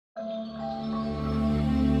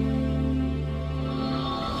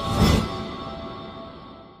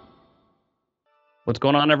What's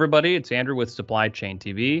going on, everybody? It's Andrew with Supply Chain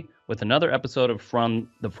TV with another episode of From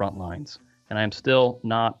the Frontlines. And I'm still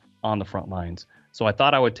not on the front lines. So I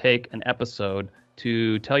thought I would take an episode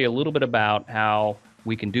to tell you a little bit about how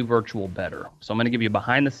we can do virtual better. So I'm going to give you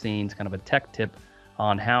behind the scenes, kind of a tech tip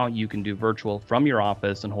on how you can do virtual from your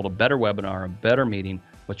office and hold a better webinar, a better meeting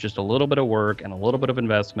with just a little bit of work and a little bit of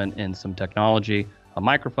investment in some technology, a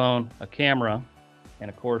microphone, a camera, and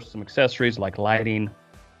of course some accessories like lighting,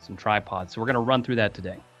 some tripods. So we're going to run through that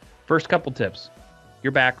today. First couple tips: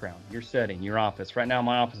 your background, your setting, your office. Right now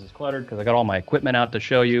my office is cluttered because I got all my equipment out to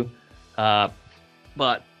show you,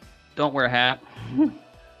 but don't wear a hat.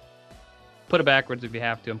 Put it backwards if you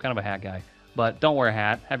have to. I'm kind of a hat guy, but don't wear a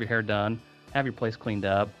hat. Have your hair done, have your place cleaned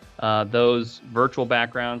up. Those virtual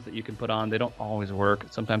backgrounds that you can put on, they don't always work.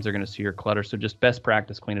 Sometimes they're going to see your clutter, so just best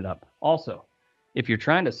practice, clean it up. Also, if you're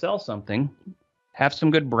trying to sell something, have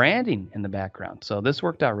some good branding in the background. So this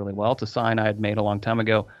worked out really well. It's a sign I had made a long time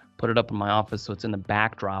ago. Put it up in my office so it's in the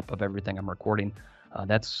backdrop of everything I'm recording.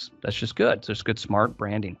 That's just good. It's just good, smart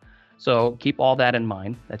branding. So keep all that in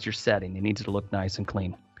mind. That's your setting. It needs to look nice and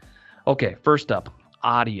clean. Okay, first up,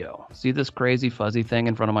 audio. See this crazy fuzzy thing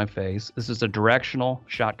in front of my face? This is a directional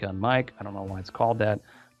shotgun mic. I don't know why it's called that,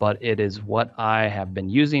 but it is what I have been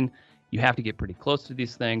using. You have to get pretty close to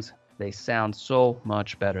these things. They sound so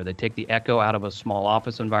much better. They take the echo out of a small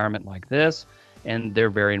office environment like this, and they're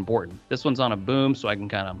very important. This one's on a boom, so I can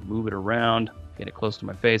kind of move it around, get it close to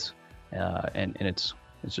my face, and it's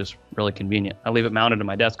just really convenient. I leave it mounted to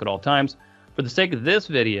my desk at all times. For the sake of this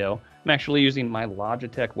video, I'm actually using my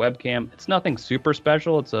Logitech webcam. It's nothing super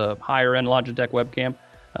special. It's a higher-end Logitech webcam.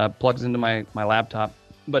 Plugs into my laptop,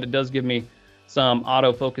 but it does give me some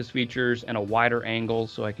autofocus features and a wider angle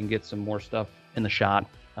so I can get some more stuff in the shot.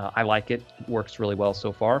 I like it. It works really well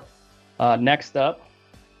so far. Next up,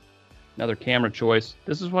 another camera choice.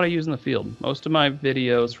 This is what I use in the field. Most of my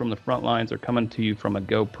videos from the front lines are coming to you from a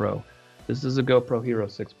GoPro. This is a GoPro Hero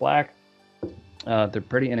 6 Black. They're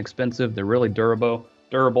pretty inexpensive. They're really durable.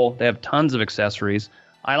 They have tons of accessories.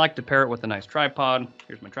 I like to pair it with a nice tripod.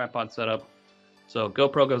 Here's my tripod setup. So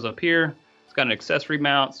GoPro goes up here. It's got an accessory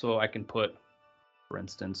mount, so I can put, for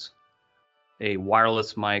instance, a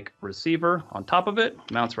wireless mic receiver on top of it.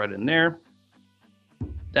 Mounts right in there.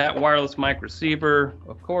 That wireless mic receiver,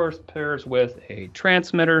 of course, pairs with a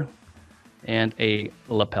transmitter and a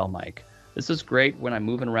lapel mic. This is great when I'm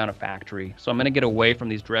moving around a factory. So I'm going to get away from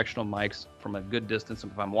these directional mics from a good distance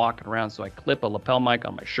if I'm walking around. So I clip a lapel mic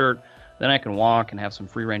on my shirt. Then I can walk and have some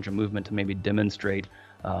free range of movement to maybe demonstrate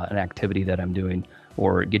an activity that I'm doing,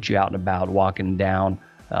 or get you out and about walking down,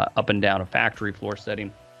 up and down a factory floor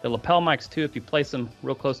setting. The lapel mics too, if you place them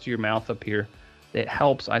real close to your mouth up here, it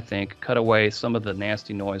helps, I think, cut away some of the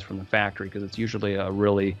nasty noise from the factory, because it's usually a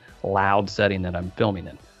really loud setting that I'm filming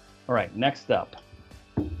in. All right, next up,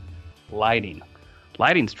 lighting.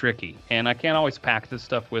 Lighting's tricky, and I can't always pack this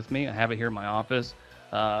stuff with me. I have it here in my office,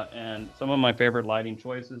 and some of my favorite lighting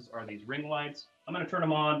choices are these ring lights. I'm going to turn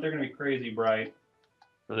them on. They're going to be crazy bright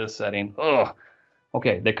for this setting. Ugh.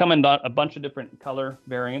 Okay, they come in a bunch of different color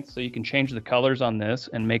variants, so you can change the colors on this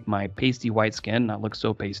and make my pasty white skin not look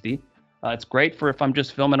so pasty. It's great for if I'm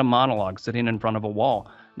just filming a monologue sitting in front of a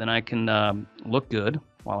wall. Then I can look good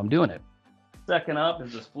while I'm doing it. Second up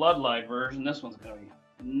is this floodlight version. This one's going to be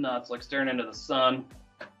nuts, like staring into the sun.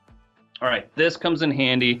 All right, this comes in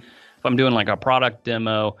handy if I'm doing like a product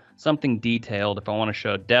demo, something detailed. If I want to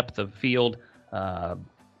show depth of field,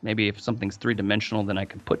 maybe if something's three-dimensional, then I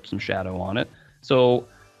can put some shadow on it. So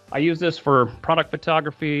I use this for product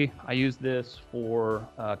photography. I use this for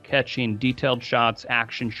catching detailed shots,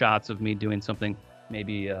 action shots of me doing something,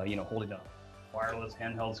 maybe holding a wireless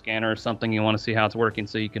handheld scanner or something. You want to see how it's working,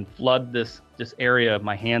 so you can flood this area of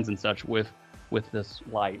my hands and such with this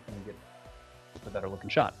light and get a better looking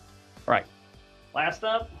shot. All right, last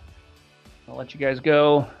up, I'll let you guys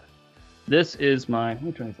go. This is my, let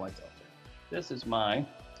me turn these lights off there. This is my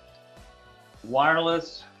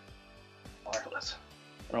wireless. I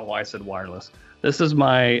don't know why I said wireless. This is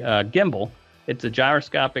my gimbal. It's a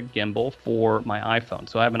gyroscopic gimbal for my iPhone.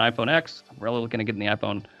 So I have an iPhone X. I'm really looking to get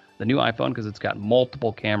in the new iPhone, because it's got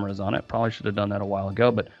multiple cameras on it. Probably should have done that a while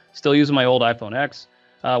ago, but still using my old iPhone X.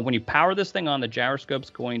 When you power this thing on, the gyroscope's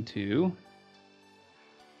going to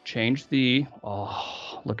change the,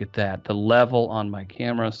 oh, look at that, the level on my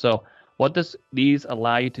camera. So what these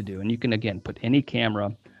allow you to do, and you can, again, put any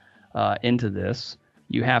camera into this.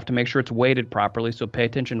 You have to make sure it's weighted properly, so pay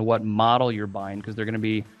attention to what model you're buying, because they're going to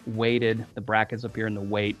be weighted. The brackets up here and the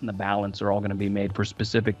weight and the balance are all going to be made for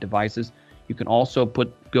specific devices. You can also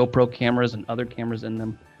put GoPro cameras and other cameras in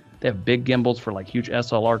them. They have big gimbals for like huge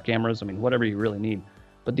SLR cameras. I mean, whatever you really need.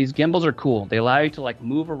 But these gimbals are cool. They allow you to like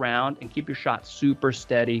move around and keep your shot super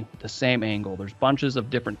steady with the same angle. There's bunches of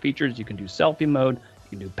different features. You can do selfie mode. You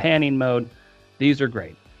can do panning mode. These are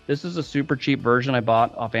great. This is a super cheap version I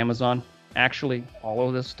bought off Amazon. Actually, all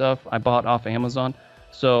of this stuff I bought off Amazon.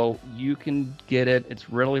 So you can get it. It's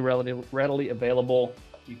readily available.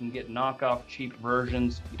 You can get knockoff cheap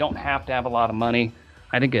versions. You don't have to have a lot of money.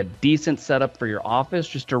 I think a decent setup for your office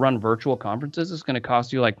just to run virtual conferences is going to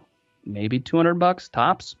cost you like maybe $200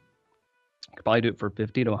 tops. You could probably do it for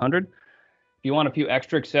 50 to 100. If you want a few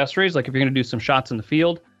extra accessories, like if you're going to do some shots in the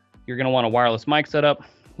field, you're going to want a wireless mic setup.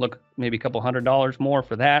 Look, maybe a couple $100 more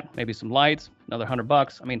for that. Maybe some lights, another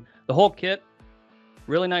 $100. I mean, the whole kit,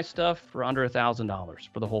 really nice stuff for under $1,000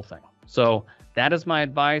 for the whole thing. So that is my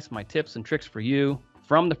advice, my tips and tricks for you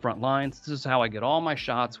from the front lines. This is how I get all my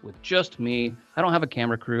shots with just me. I don't have a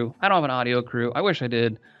camera crew. I don't have an audio crew. I wish I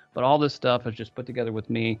did, but all this stuff is just put together with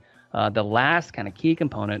me. The last kind of key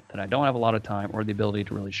component that I don't have a lot of time or the ability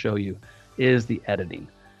to really show you is the editing.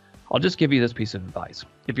 I'll just give you this piece of advice.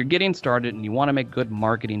 If you're getting started and you want to make good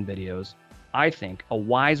marketing videos, I think a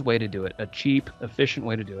wise way to do it, a cheap, efficient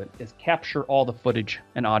way to do it, is capture all the footage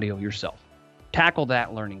and audio yourself. Tackle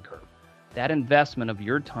that learning curve. That investment of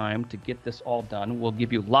your time to get this all done will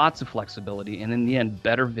give you lots of flexibility and in the end,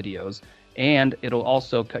 better videos. And it'll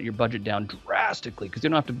also cut your budget down drastically because you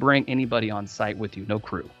don't have to bring anybody on site with you, no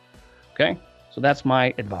crew. Okay, so that's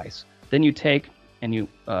my advice. Then you take and you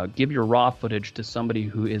give your raw footage to somebody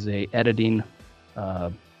who is a editing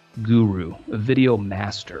guru, a video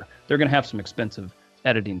master. They're going to have some expensive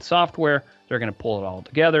editing software. They're going to pull it all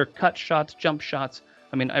together, cut shots, jump shots.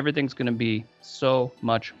 I mean, everything's going to be so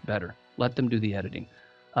much better. Let them do the editing.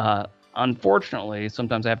 Unfortunately,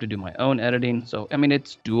 sometimes I have to do my own editing. So, I mean,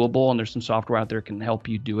 it's doable and there's some software out there that can help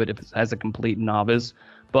you do it if it's as a complete novice.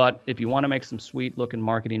 But if you want to make some sweet looking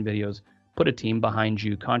marketing videos, put a team behind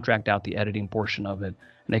you, contract out the editing portion of it,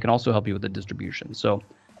 and they can also help you with the distribution. So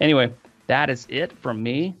anyway, that is it from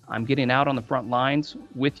me. I'm getting out on the front lines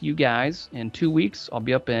with you guys in 2 weeks. I'll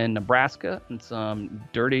be up in Nebraska in some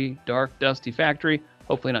dirty, dark, dusty factory.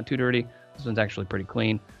 Hopefully not too dirty. This one's actually pretty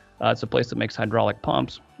clean. It's a place that makes hydraulic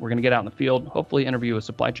pumps. We're going to get out in the field, hopefully interview a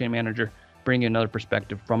supply chain manager, bring you another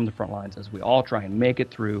perspective from the front lines as we all try and make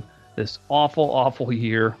it through this awful, awful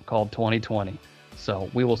year called 2020.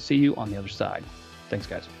 So we will see you on the other side. Thanks,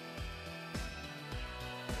 guys.